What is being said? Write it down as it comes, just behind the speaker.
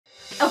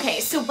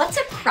Okay, so what's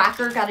a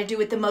cracker got to do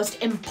with the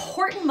most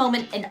important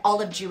moment in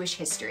all of Jewish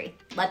history?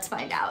 Let's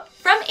find out.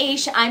 From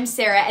Aish, I'm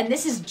Sarah, and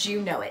this is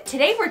Jew Know It.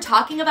 Today we're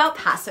talking about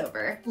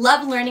Passover.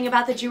 Love learning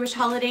about the Jewish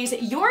holidays?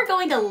 You're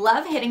going to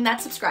love hitting that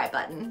subscribe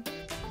button.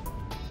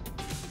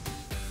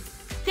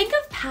 Think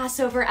of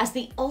Passover as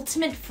the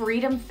ultimate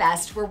freedom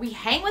fest where we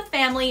hang with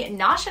family,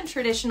 nosh on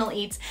traditional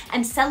eats,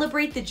 and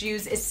celebrate the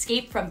Jews'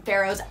 escape from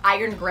Pharaoh's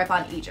iron grip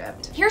on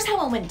Egypt. Here's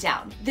how it went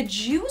down. The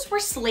Jews were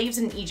slaves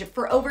in Egypt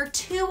for over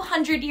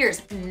 200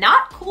 years.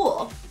 Not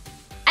cool.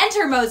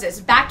 Enter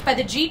Moses, backed by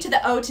the G to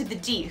the O to the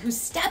D, who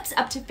steps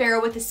up to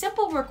Pharaoh with a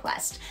simple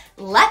request: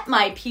 let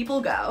my people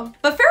go.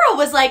 But Pharaoh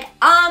was like,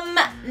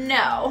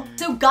 no.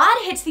 So God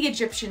hits the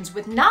Egyptians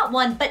with not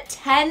one, but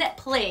 10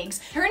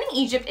 plagues, turning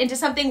Egypt into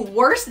something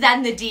worse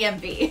than the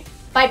DMV.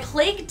 By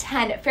plague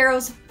 10,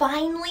 Pharaoh's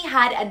finally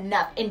had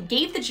enough and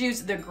gave the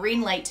Jews the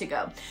green light to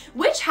go,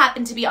 which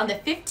happened to be on the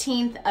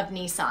 15th of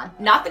Nisan,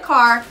 not the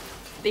car,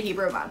 the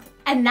Hebrew month.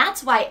 And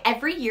that's why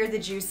every year the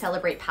Jews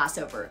celebrate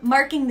Passover,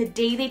 marking the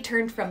day they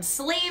turned from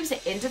slaves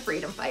into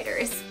freedom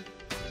fighters.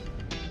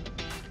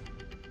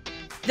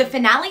 The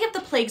finale of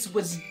the plagues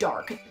was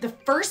dark. The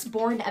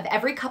firstborn of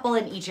every couple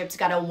in Egypt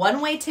got a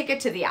one-way ticket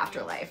to the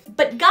afterlife.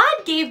 But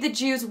God gave the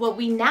Jews what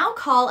we now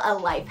call a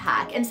life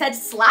hack and said,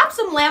 slap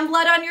some lamb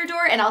blood on your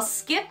door and I'll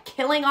skip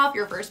killing off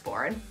your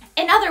firstborn.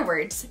 In other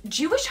words,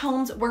 Jewish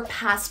homes were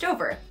passed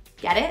over.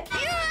 Get it?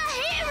 You're a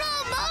hero,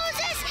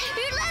 Moses!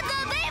 You led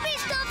the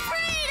babies to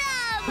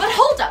freedom! But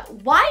hold up,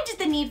 why did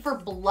the need for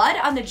blood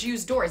on the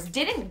Jews' doors?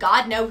 Didn't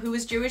God know who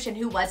was Jewish and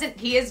who wasn't?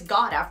 He is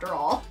God after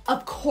all.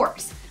 Of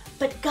course.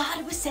 But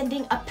God was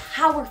sending a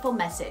powerful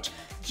message.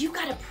 You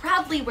gotta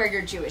proudly wear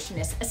your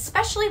Jewishness,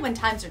 especially when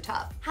times are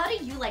tough. How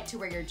do you like to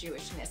wear your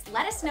Jewishness?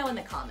 Let us know in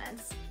the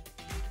comments.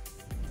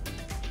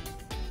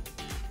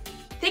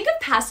 Think of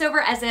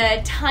Passover as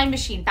a time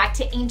machine back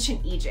to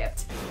ancient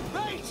Egypt.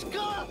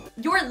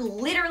 You're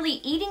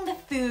literally eating the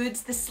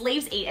foods the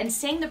slaves ate and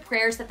saying the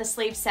prayers that the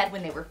slaves said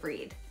when they were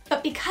freed.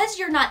 But because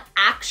you're not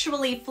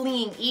actually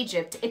fleeing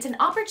Egypt, it's an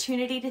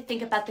opportunity to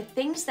think about the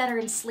things that are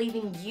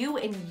enslaving you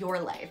in your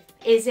life.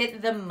 Is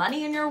it the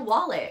money in your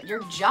wallet,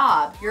 your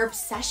job, your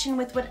obsession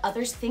with what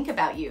others think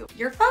about you,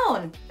 your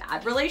phone,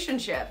 bad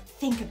relationship?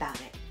 Think about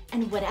it.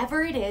 And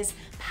whatever it is,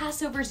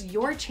 Passover's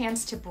your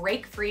chance to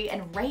break free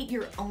and write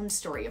your own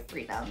story of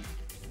freedom.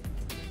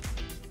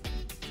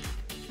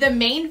 The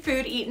main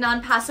food eaten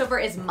on Passover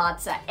is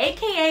matzah,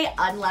 aka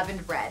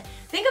unleavened bread.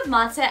 Think of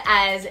matzah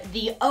as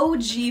the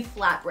OG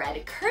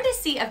flatbread,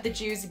 courtesy of the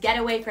Jews'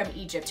 getaway from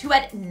Egypt, who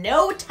had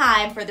no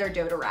time for their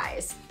dough to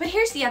rise. But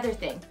here's the other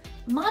thing.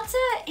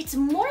 Matzah, it's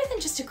more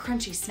than just a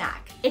crunchy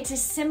snack. It's a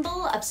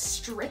symbol of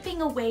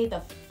stripping away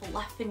the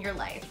fluff in your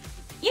life.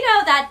 You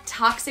know, that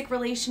toxic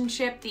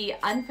relationship, the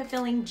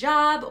unfulfilling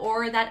job,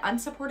 or that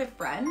unsupportive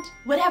friend?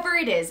 Whatever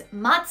it is,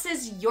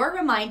 matzah's your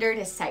reminder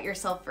to set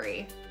yourself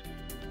free.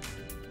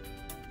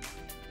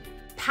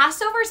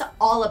 Passover's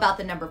all about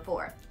the number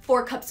 4.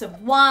 4 cups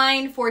of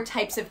wine, 4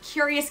 types of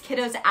curious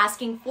kiddos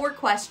asking 4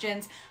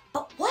 questions.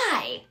 But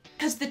why?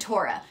 Because the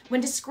Torah,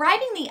 when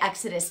describing the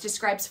Exodus,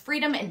 describes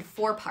freedom in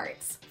 4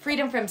 parts.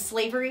 Freedom from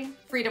slavery,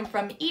 freedom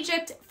from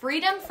Egypt,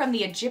 freedom from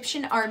the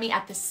Egyptian army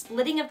at the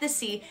splitting of the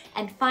sea,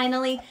 and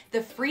finally,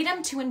 the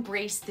freedom to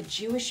embrace the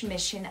Jewish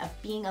mission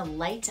of being a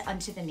light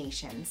unto the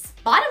nations.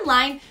 Bottom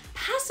line,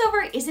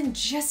 Passover isn't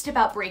just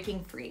about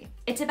breaking free.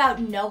 It's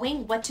about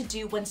knowing what to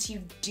do once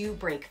you do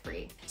break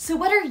free. So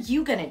what are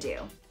you gonna do?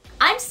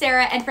 I'm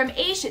Sarah, and from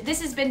Aish,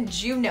 this has been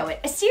Jew Know It,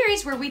 a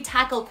series where we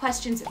tackle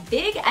questions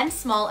big and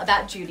small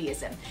about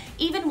Judaism,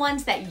 even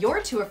ones that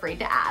you're too afraid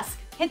to ask.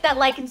 Hit that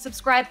like and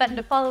subscribe button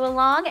to follow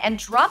along, and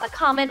drop a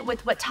comment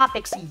with what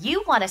topics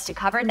you want us to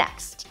cover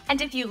next. And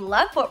if you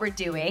love what we're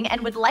doing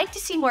and would like to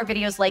see more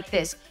videos like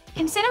this,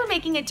 consider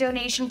making a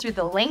donation through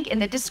the link in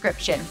the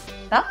description.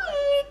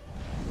 Bye!